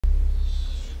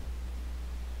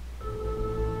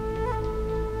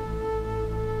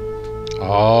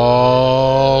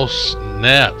Oh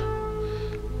snap.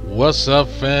 What's up,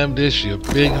 fam? This your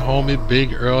big homie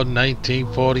Big Earl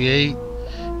 1948.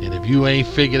 And if you ain't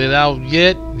figured it out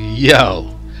yet,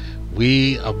 yo,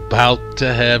 we about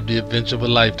to have the adventure of a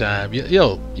lifetime.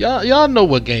 Yo, y'all know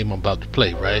what game I'm about to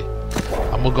play, right?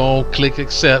 I'm gonna go on, click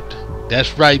accept.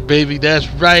 That's right, baby, that's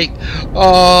right.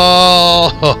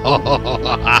 Oh,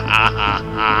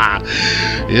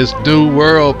 it's new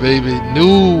world, baby,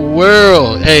 new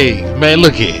world. Hey, man,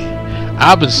 look here.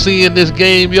 I've been seeing this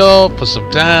game, y'all, for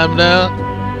some time now.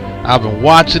 I've been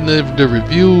watching the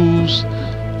reviews,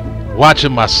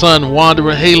 watching my son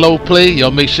Wandering Halo play.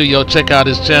 Y'all make sure y'all check out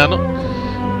his channel.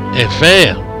 And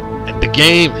fam, the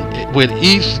game, with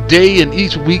each day and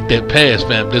each week that passed,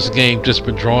 fam, this game just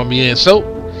been drawing me in.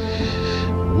 So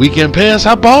weekend pass,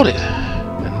 I bought it.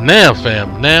 And now,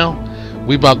 fam, now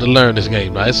we about to learn this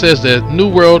game. Now it says that New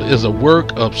World is a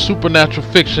work of supernatural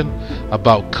fiction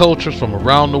about cultures from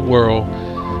around the world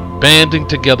banding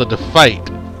together to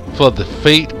fight for the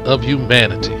fate of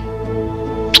humanity.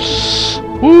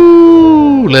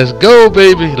 Woo! Let's go,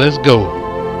 baby. Let's go.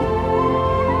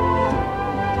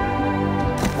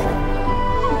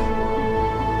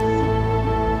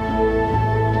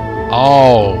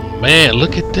 Oh man,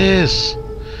 look at this.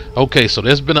 Okay, so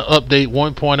there's been an update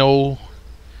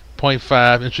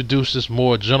 1.0.5 introduces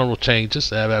more general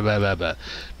changes.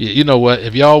 You know what?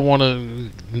 If y'all want to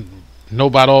know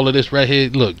about all of this right here,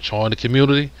 look, join the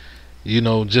community. You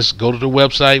know, just go to the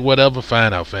website, whatever,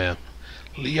 find out, fam.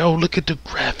 Yo, look at the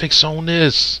graphics on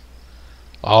this.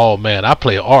 Oh man, I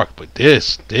play Ark, but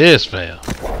this, fam.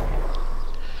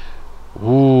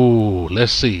 Ooh,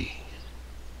 let's see.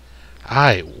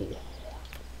 Alright.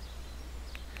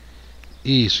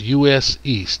 East, US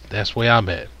East. That's where I'm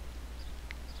at.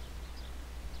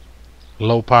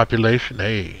 Low population.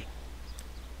 Hey.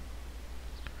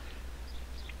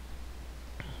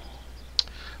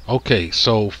 Okay,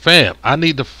 so fam, I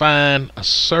need to find a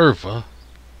server.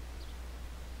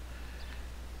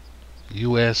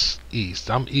 US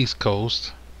East. I'm East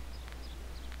Coast.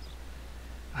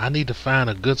 I need to find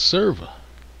a good server.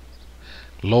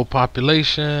 Low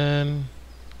population.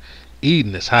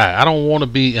 Eden is high. I don't want to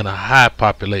be in a high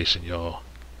population, y'all.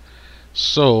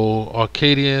 So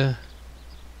Arcadia.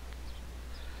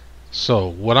 So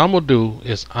what I'm gonna do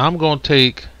is I'm gonna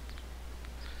take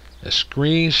a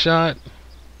screenshot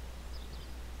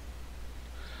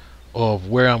of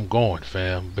where I'm going,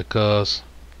 fam, because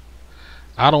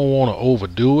I don't want to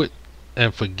overdo it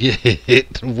and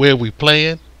forget where we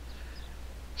playing.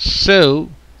 So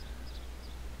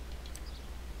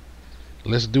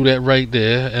let's do that right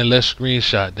there, and let's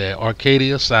screenshot that.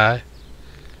 Arcadia side,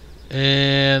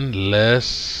 and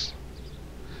let's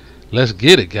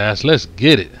get it, guys. Let's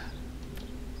get it.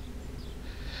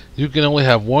 You can only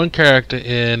have one character,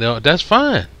 and that's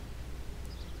fine.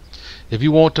 If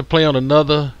you want to play on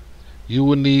another, you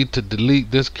will need to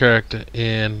delete this character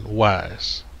in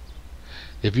Wise.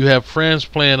 If you have friends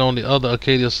playing on the other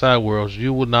Arcadia side worlds,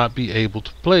 you will not be able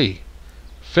to play.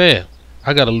 Fam,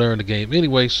 I gotta learn the game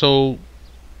anyway, so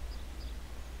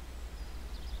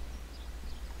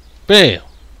bam.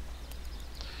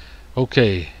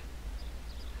 Okay.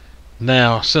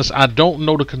 Now, since I don't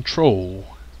know the control,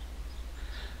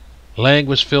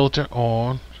 language filter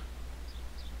on.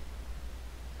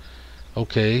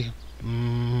 Okay.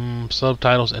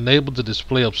 Subtitles, enable the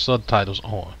display of subtitles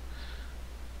on.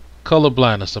 Color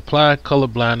blindness, apply color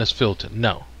blindness filter.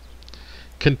 No.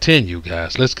 Continue,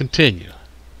 guys. Let's continue.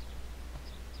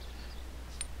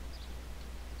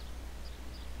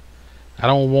 I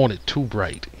don't want it too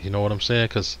bright, you know what I'm saying?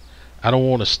 Because I don't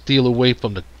want to steal away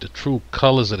from the true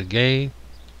colors of the game,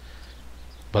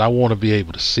 but I want to be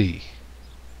able to see.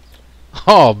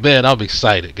 Oh man, I'm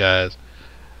excited, guys.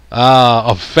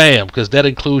 A fam, because that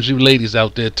includes you ladies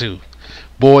out there too.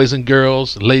 Boys and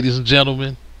girls, ladies and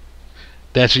gentlemen,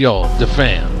 that's y'all, the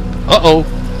fam. Uh-oh.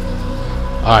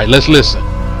 Alright, let's listen.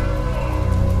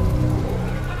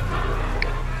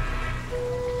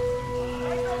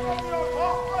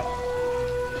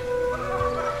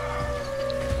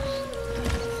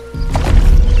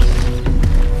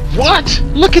 What?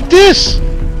 Look at this!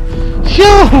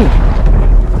 Yo!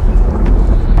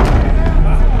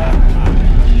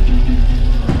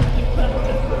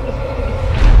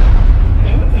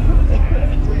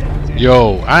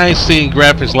 Yo, I ain't seen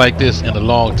graphics like this in a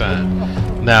long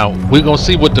time. Now, we're gonna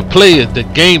see what the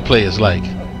gameplay is like.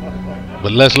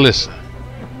 But let's listen.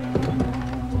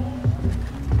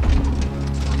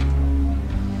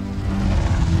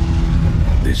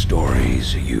 The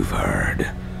stories you've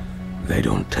heard, they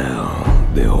don't tell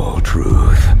the whole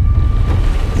truth.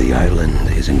 The island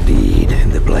is indeed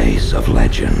the place of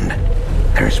legend,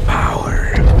 There's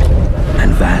power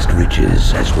and vast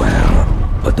riches as well.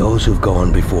 But those who've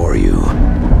gone before you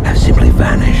have simply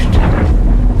vanished,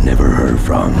 never heard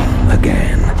from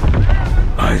again.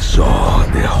 I saw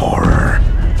the horror,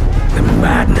 the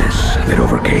madness that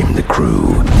overcame the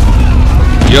crew.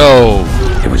 Yo!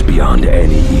 It was beyond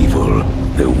any evil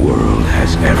the world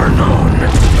has ever known.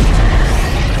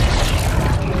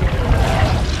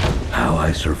 How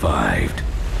I survived,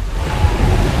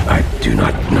 I do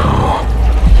not know.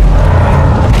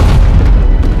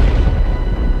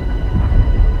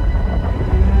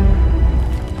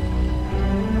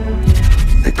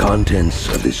 The contents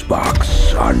of this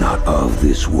box are not of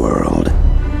this world.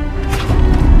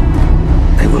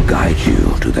 They will guide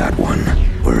you to that one,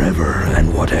 wherever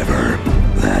and whatever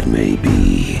that may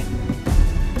be.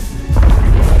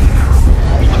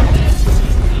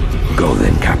 Go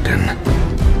then, Captain.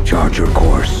 Chart your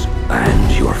course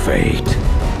and your fate.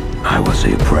 I will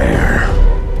say a prayer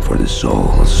for the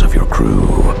souls of your crew.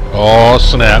 Oh,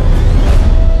 snap.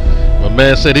 My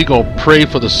man said he gonna pray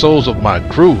for the souls of my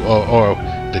crew, or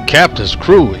the captain's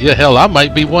crew. Yeah, hell, I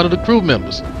might be one of the crew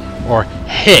members. Or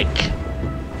heck,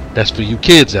 that's for you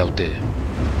kids out there.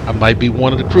 I might be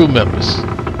one of the crew members.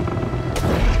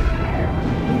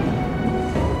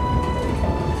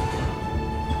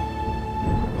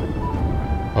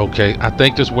 Okay, I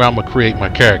think this is where I'm gonna create my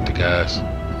character, guys.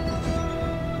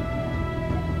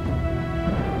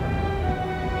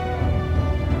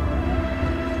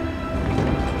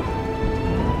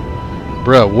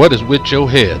 Bruh, what is with your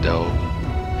hair, though?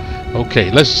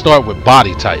 Okay, let's start with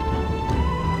body type.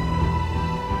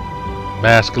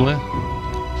 Masculine.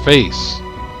 Face.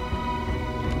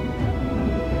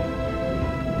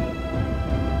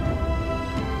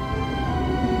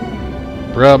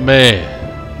 Bruh, man.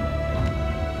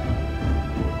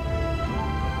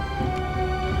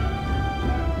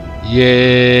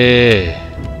 Yeah.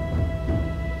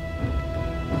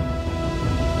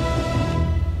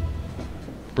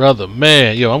 Brother,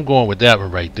 man. Yo, I'm going with that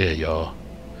one right there, y'all.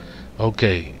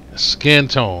 Okay. Skin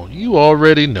tone. You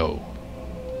already know.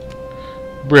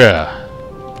 Bruh.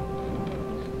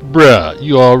 Bruh,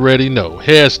 you already know.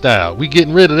 Hairstyle. We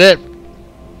getting rid of that.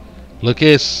 Look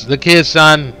here,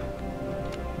 son.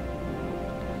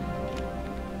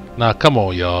 Nah, come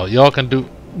on, y'all. Y'all can do...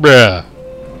 Bruh.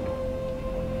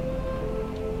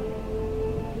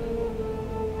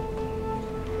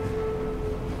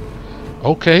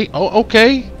 Okay. Oh,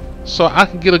 okay. So I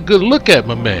can get a good look at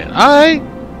my man. Alright.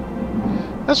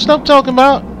 That's what I'm talking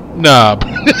about. Nah.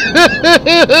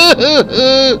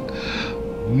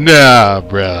 Nah,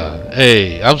 bruh.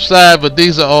 Hey, I'm sorry, but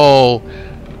these are all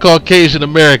Caucasian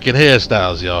American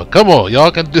hairstyles, y'all. Come on,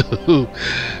 y'all can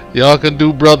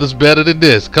do brothers better than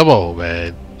this. Come on,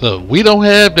 man. Look, we don't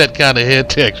have that kind of hair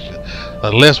texture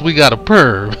unless we got a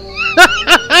perm.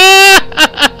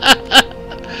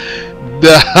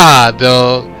 Nah,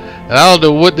 dog. And I don't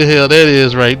know what the hell that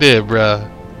is right there, bruh.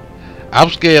 I'm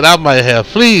scared I might have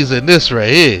fleas in this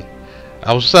right here.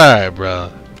 I'm sorry, bruh.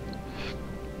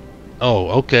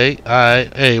 Oh, okay.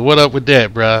 Alright. Hey, what up with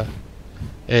that, bruh?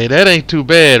 Hey, that ain't too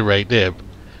bad right there,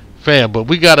 fam. But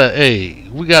we gotta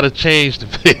change the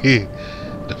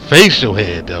the facial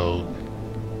hair, though.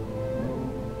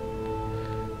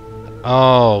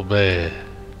 Oh man.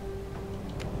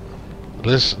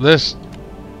 Let's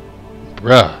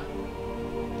bruh.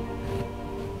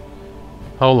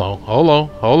 Hold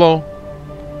on.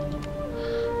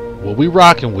 What we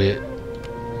rocking with?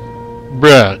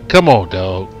 Bruh, come on,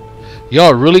 dog.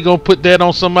 Y'all really gonna put that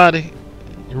on somebody?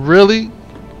 Really?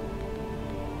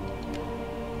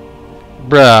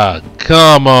 Bruh,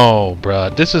 come on,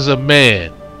 bruh. This is a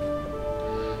man.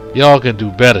 Y'all can do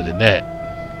better than that.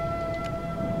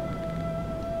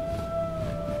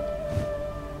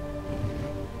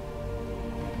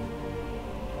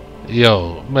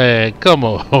 Yo, man, come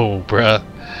on, bruh.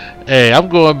 Hey, I'm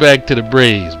going back to the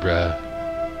braids, bruh.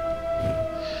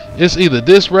 It's either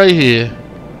this right here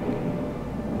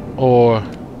or...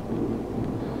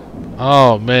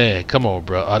 Oh, man, come on,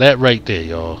 bruh. Oh, that right there,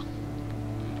 y'all.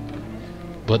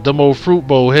 But them old fruit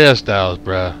bowl hairstyles,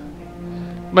 bruh.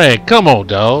 Man, come on,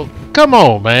 dog. Come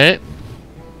on, man.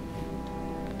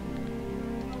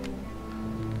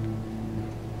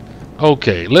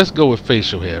 Okay, let's go with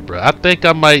facial hair, bruh. I think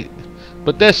I might...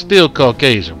 But that's still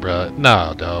Caucasian, bruh.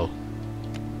 Nah, dog.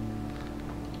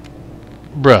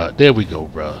 Bruh, there we go,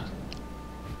 bruh.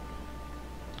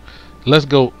 Let's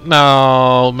go.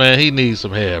 No, man, he needs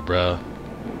some hair, bruh.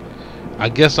 I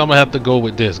guess I'm gonna have to go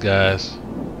with this, guys.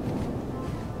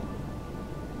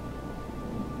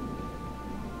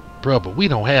 Bruh, but we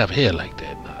don't have hair like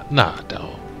that. Nah,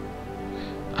 dog.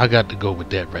 I got to go with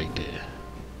that right there.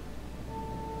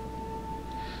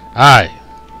 Alright.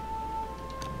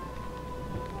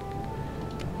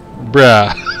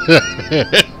 Bruh.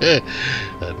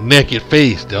 A naked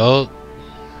face, dog.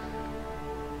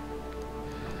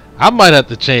 I might have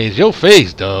to change your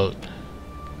face, dog.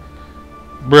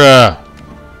 Bruh.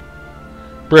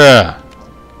 Bruh.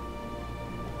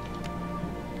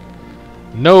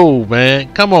 No,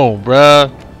 man. Come on,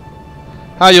 bruh.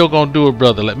 How you gonna do it,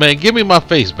 brother? Like, man, give me my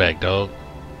face back, dog.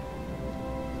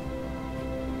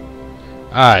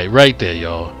 Alright, right there,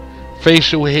 y'all.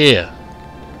 Facial hair.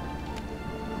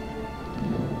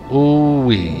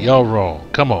 Ooh-wee, y'all wrong.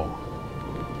 Come on.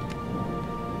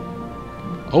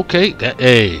 Okay, that,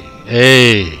 hey.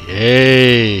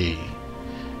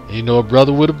 You know a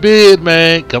brother with a beard,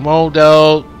 man. Come on,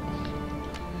 dog.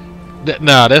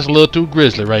 Nah, that's a little too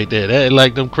grisly right there. That ain't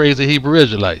like them crazy Hebrew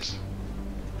Israelites.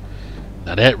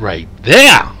 Now that right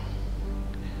there,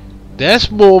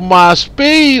 that's more my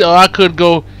speed. Or I could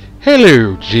go,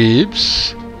 hello,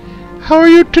 Jibs. How are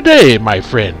you today, my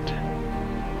friend?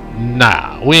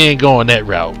 Nah, we ain't going that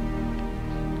route.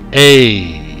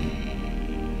 Hey,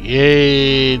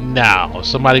 now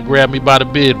somebody grab me by the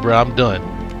beard, bro. I'm done.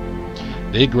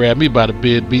 They grab me by the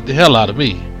beard, beat the hell out of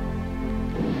me.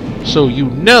 So you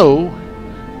know,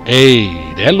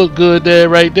 hey, that look good there,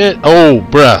 right there. Oh,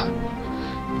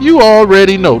 bruh, you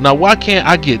already know. Now, why can't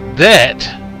I get that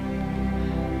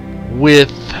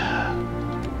with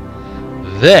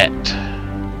that?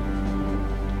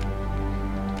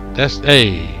 That's,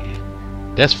 hey,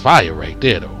 that's fire right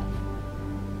there, though.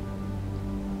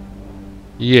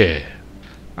 Yeah,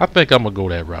 I think I'm gonna go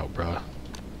that route, bro.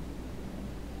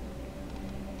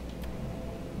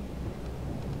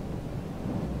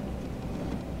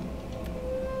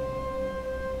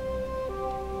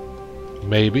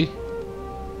 Maybe.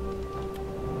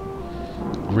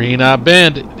 Green Eye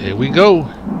Bandit. There we go.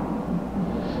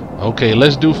 Okay,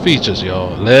 let's do features,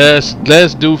 y'all. Let's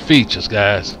do features,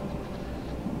 guys.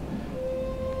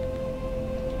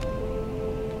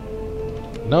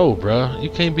 No, bruh. You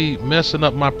can't be messing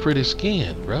up my pretty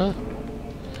skin, bruh.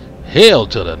 Hell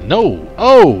to the no.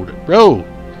 Oh, bro.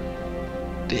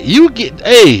 You get,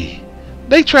 hey,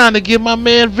 they trying to give my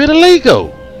man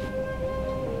vitiligo.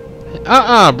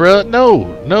 Bruh. No.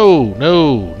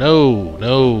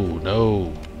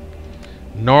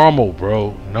 Normal,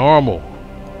 bro. Normal.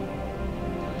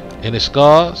 Any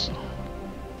scars?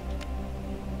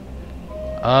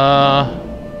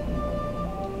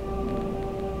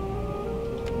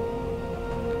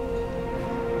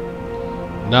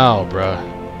 No, bruh.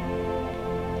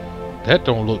 That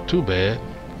don't look too bad.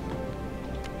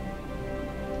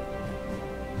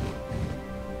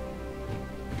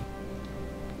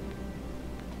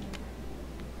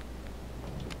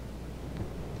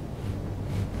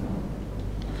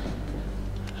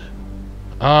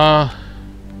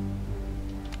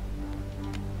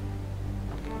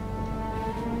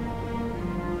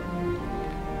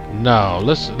 No,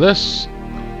 let's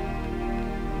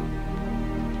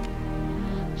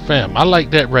fam, I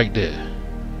like that right there.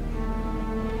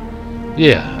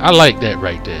 Yeah, I like that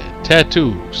right there.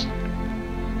 Tattoos.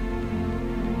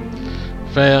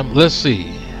 Fam, let's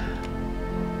see.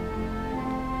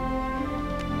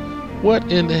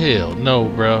 What in the hell? No,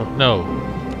 bro. No.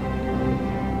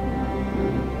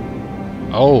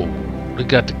 Oh, we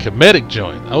got the comedic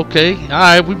joint. Okay.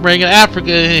 Alright, we bringing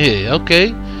Africa in here.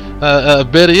 Okay.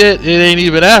 Better yet, it ain't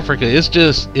even Africa. It's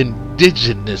just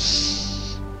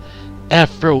indigenous.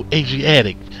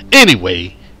 Afro-Asiatic.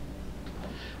 Anyway,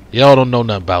 y'all don't know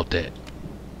nothing about that.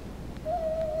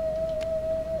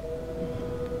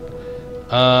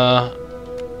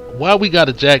 Why we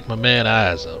gotta jack my man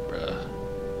eyes up, bruh?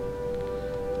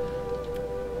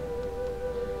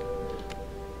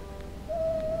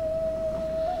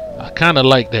 I kinda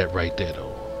like that right there, though.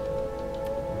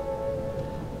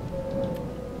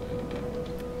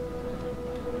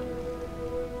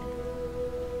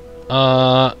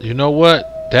 You know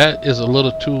what? That is a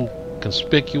little too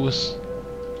conspicuous.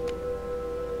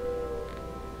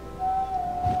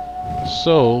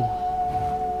 So,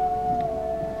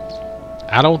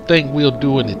 I don't think we'll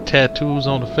do any tattoos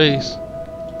on the face.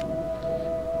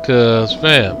 Cause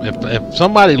fam, if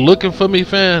somebody looking for me,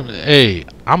 fam, hey,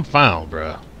 I'm found,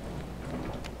 bruh.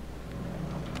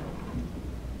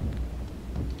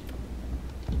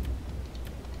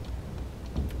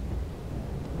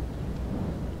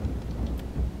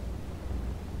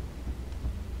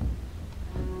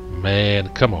 Man,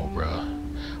 come on, bro.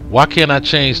 Why can't I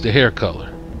change the hair color?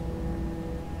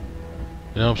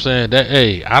 You know what I'm saying? That,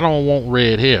 hey, I don't want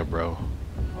red hair, bro.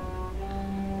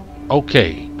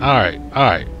 Okay,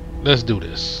 alright. Let's do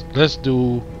this. Let's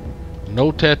do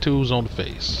no tattoos on the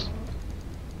face.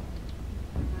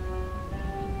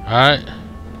 Alright.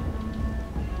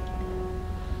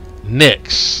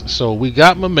 Next. So we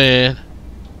got my man.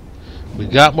 We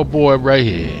got my boy right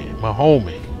here. My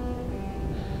homie.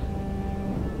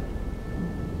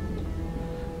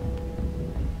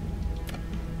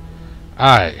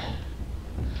 Alright.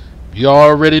 You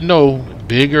already know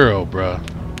Big Earl, bruh.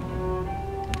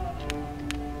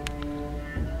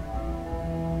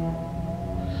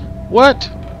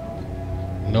 What?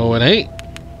 No, it ain't.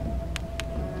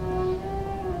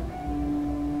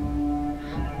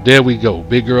 There we go.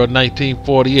 Big Earl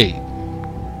 1948.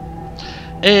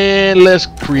 And let's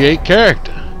create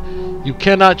character. You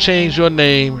cannot change your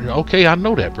name. Okay, I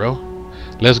know that, bro.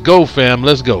 Let's go, fam.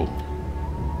 Let's go.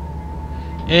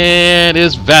 And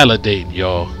it's validating,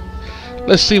 y'all.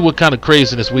 Let's see what kind of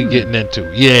craziness we getting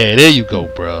into. Yeah, there you go,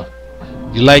 bro.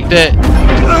 You like that?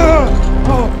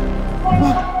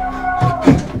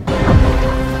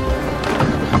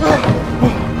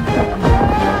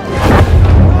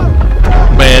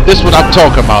 Man, this is what I'm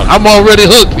talking about. I'm already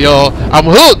hooked, y'all. I'm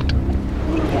hooked.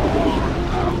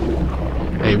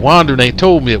 Hey, Wandering ain't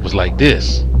told me it was like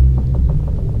this.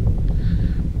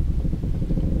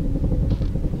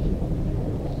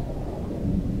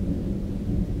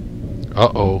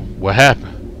 Uh-oh, what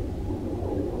happened?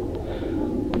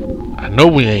 I know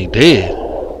we ain't dead.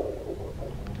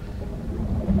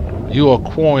 You are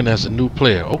quarrying as a new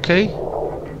player. Okay.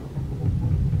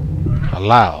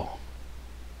 Allow.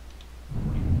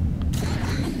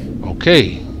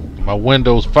 Okay. My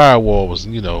Windows firewall was,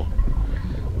 you know.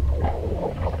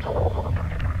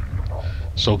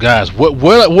 So guys,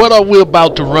 what are we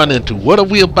about to run into? What are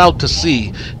we about to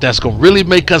see that's gonna really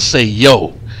make us say,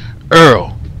 yo,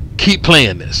 Earl, keep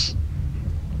playing this?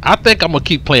 I think I'm gonna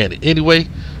keep playing it anyway.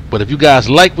 But if you guys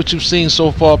like what you've seen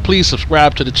so far, please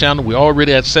subscribe to the channel. We're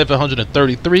already at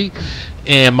 733,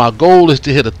 and my goal is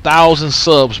to hit 1,000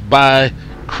 subs by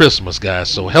Christmas, guys.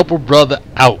 So help a brother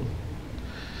out.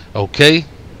 Okay,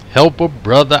 help a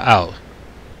brother out.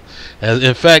 As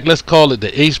in fact, let's call it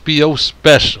the HBO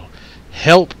special.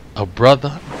 Help a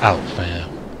brother out, fam.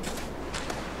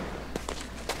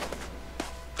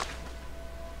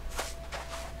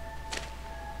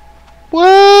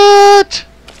 What?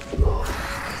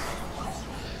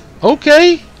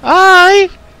 Okay,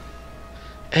 alright.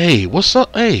 Hey, what's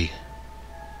up? Hey.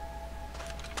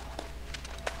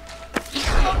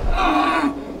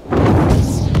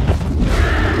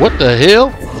 What the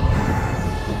hell?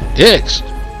 X.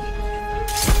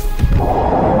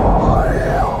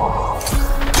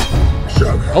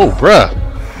 Oh, bruh.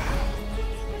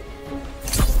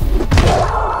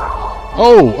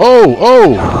 Oh, oh,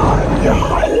 oh.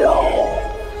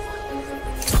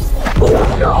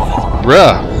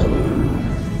 Bruh.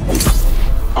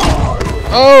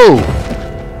 Oh.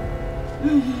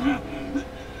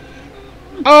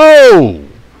 Oh.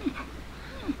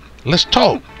 Let's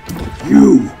talk.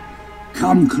 You.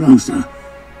 Come closer.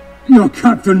 Your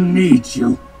captain needs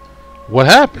you. What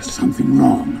happened? There's something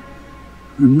wrong.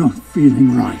 I'm not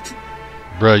feeling right.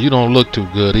 Bruh, you don't look too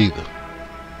good either.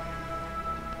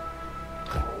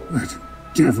 That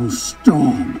devil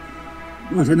storm.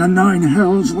 What in the nine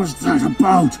hells was that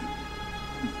about?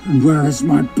 And where is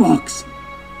my box?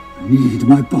 I need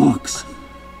my box.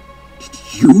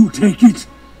 Did you take it?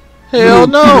 Hell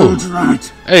no. Old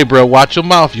rat. Hey, bro, watch your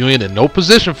mouth. You ain't in no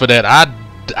position for that.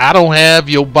 I don't have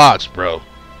your box, bro.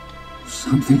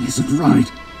 Something isn't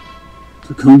right.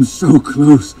 To come so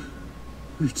close.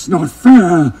 It's not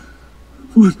fair.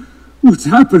 What's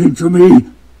happening to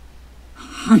me?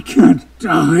 I can't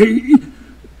die.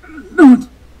 Not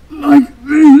like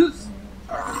this.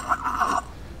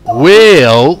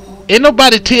 Well, ain't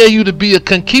nobody tell you to be a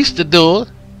conquistador.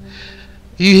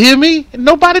 You hear me?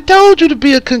 Nobody told you to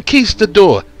be a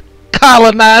conquistador,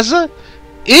 colonizer.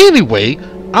 Anyway,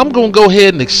 I'm gonna go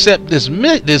ahead and accept this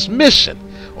mission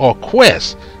or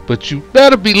quest, but you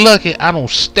better be lucky I don't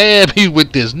stab you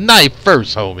with this knife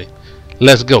first, homie.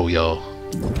 Let's go, y'all.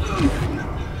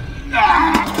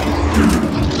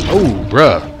 Oh,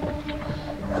 bruh.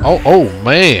 Oh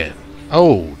man.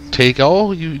 Oh, take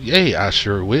all you. Hey, I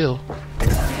sure will.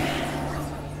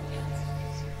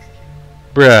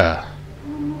 Bruh.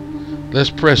 Let's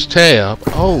press tab.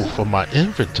 Oh, for my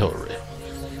inventory.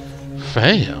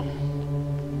 Fam.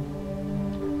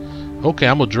 Okay,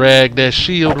 I'm gonna drag that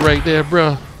shield right there,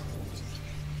 bruh.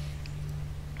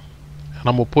 And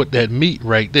I'm gonna put that meat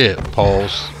right there.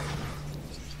 Pause.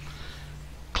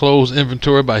 Close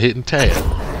inventory by hitting tab.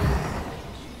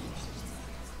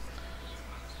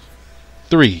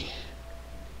 3.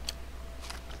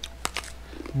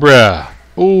 Bruh.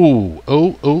 Ooh.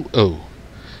 Oh.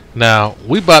 Now,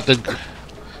 we about to...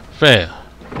 Fam.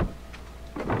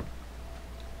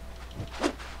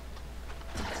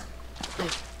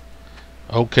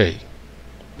 Okay.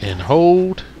 And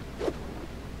hold.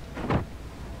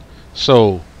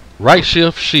 So right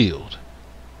shift shield.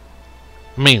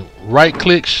 I mean right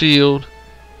click shield.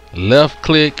 Left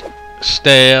click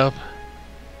stab.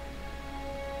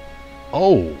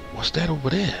 Oh, what's that over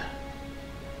there?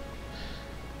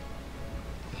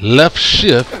 Left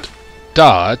shift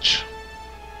dodge.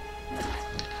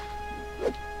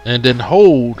 And then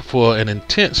hold for an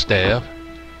intense stab.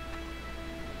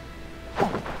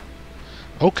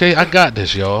 Okay, I got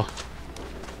this, y'all.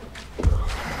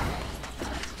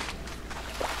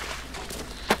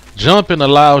 Jumping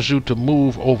allows you to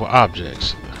move over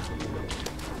objects.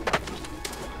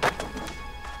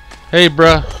 Hey,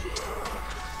 bruh.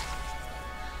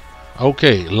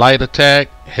 Okay, light attack,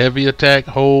 heavy attack,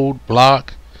 hold,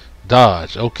 block,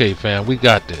 dodge. Okay, fam, we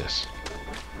got this.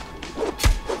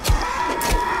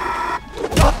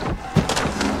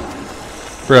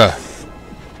 Bruh.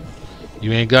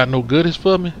 You ain't got no goodies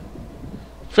for me?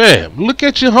 Fam, look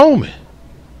at your homie.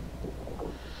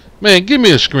 Man, give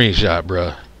me a screenshot,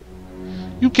 bruh.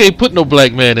 You can't put no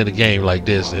black man in a game like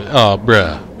this. Oh,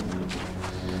 bruh.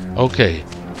 Okay.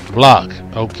 Block.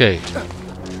 Okay.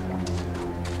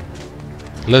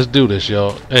 Let's do this,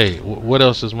 y'all. Hey, what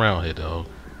else is around here, dog?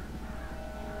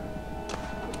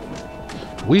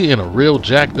 We in a real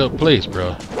jacked up place,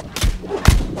 bruh.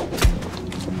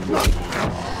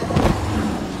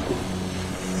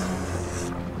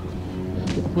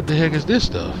 What the heck is this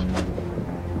stuff?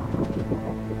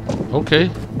 Okay.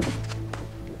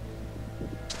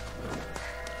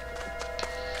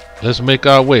 Let's make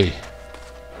our way.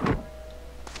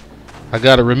 I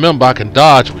gotta remember I can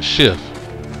dodge with shift.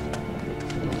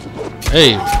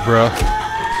 Hey, bruh.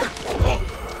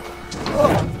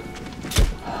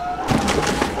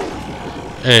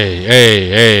 Hey, hey,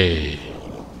 hey.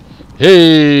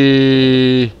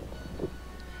 Hey.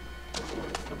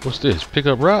 What's this? Pick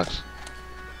up rocks?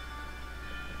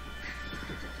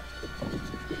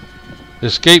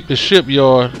 Escape the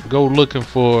shipyard. Go looking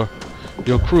for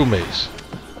your crewmates.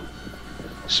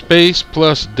 Space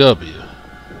plus W.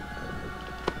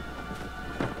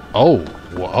 Oh,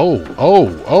 oh,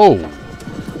 oh, oh.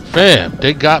 Fam,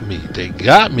 they got me. They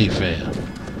got me, fam.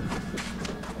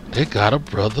 They got a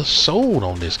brother sold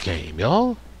on this game,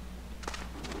 y'all.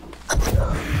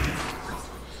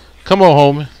 Come on,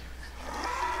 homie.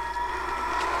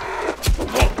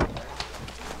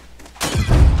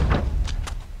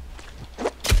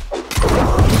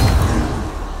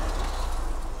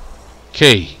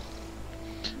 Okay.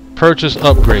 Purchase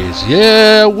upgrades.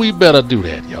 Yeah, we better do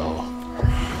that, y'all.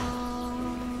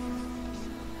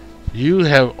 You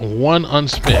have one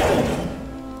unspent.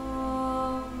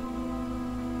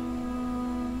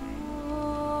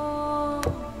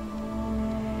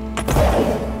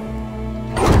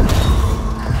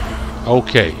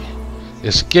 Okay.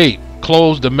 Escape.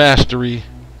 Close the mastery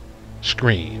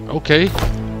screen. Okay.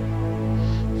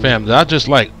 Fam, did I just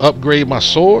like upgrade my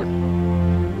sword?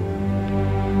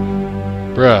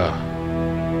 Bruh.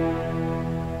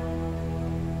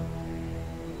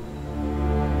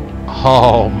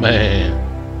 Oh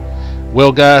man.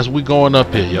 Well guys, we going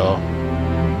up here, y'all.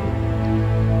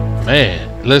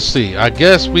 Man, let's see. I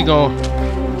guess we gonna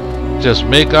just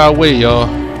make our way, y'all.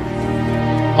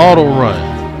 Auto run.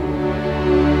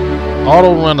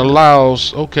 Auto run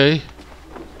allows, okay.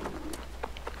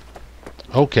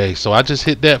 Okay, so I just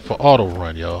hit that for auto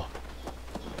run, y'all.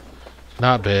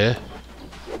 Not bad.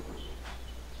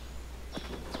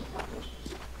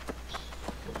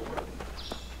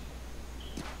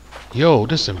 Yo,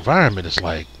 this environment is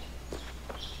like,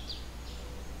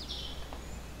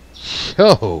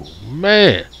 yo,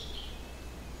 man.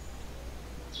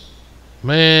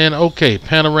 Man, okay,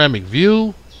 panoramic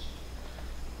view.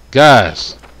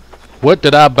 Guys, what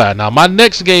did I buy? Now, my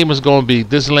next game is going to be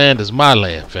This Land Is My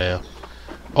Land, fam.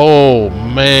 Oh,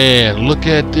 man, look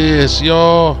at this,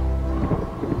 y'all.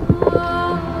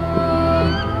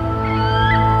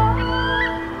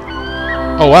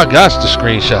 Oh, I got to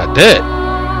screenshot that.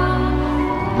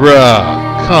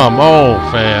 Bruh, come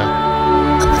on, fam.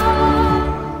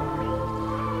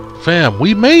 Fam,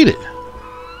 we made it.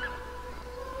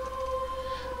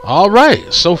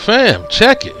 Alright, so fam,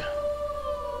 check it.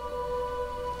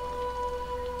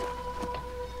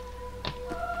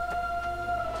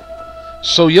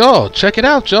 So y'all, check it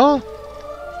out, y'all.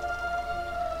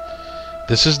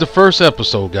 This is the first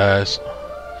episode, guys.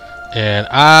 And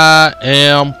I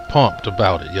am pumped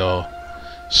about it, y'all.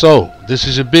 So, this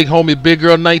is your big homie, Big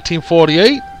Girl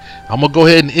 1948. I'm going to go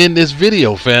ahead and end this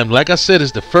video, fam. Like I said,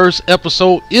 it's the first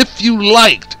episode. If you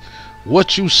liked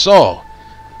what you saw,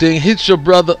 then hit your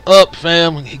brother up,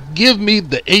 fam. Give me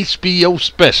the HBO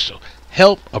special.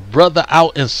 help a brother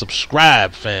out and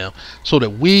subscribe, fam, so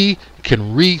that we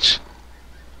can reach,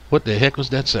 what the heck was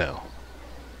that sound?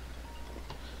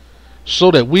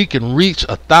 So that we can reach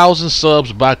 1,000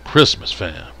 subs by Christmas,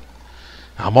 fam.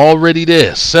 I'm already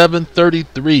there,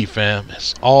 733, fam.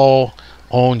 It's all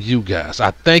on you guys.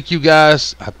 I thank you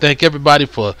guys. I thank everybody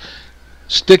for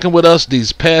sticking with us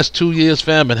these past 2 years,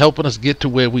 fam, and helping us get to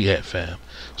where we at, fam.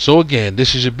 So again,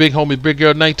 this is your big homie, Big Girl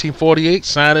 1948,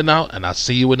 signing out, and I'll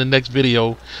see you in the next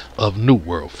video of New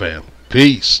World, fam.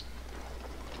 Peace.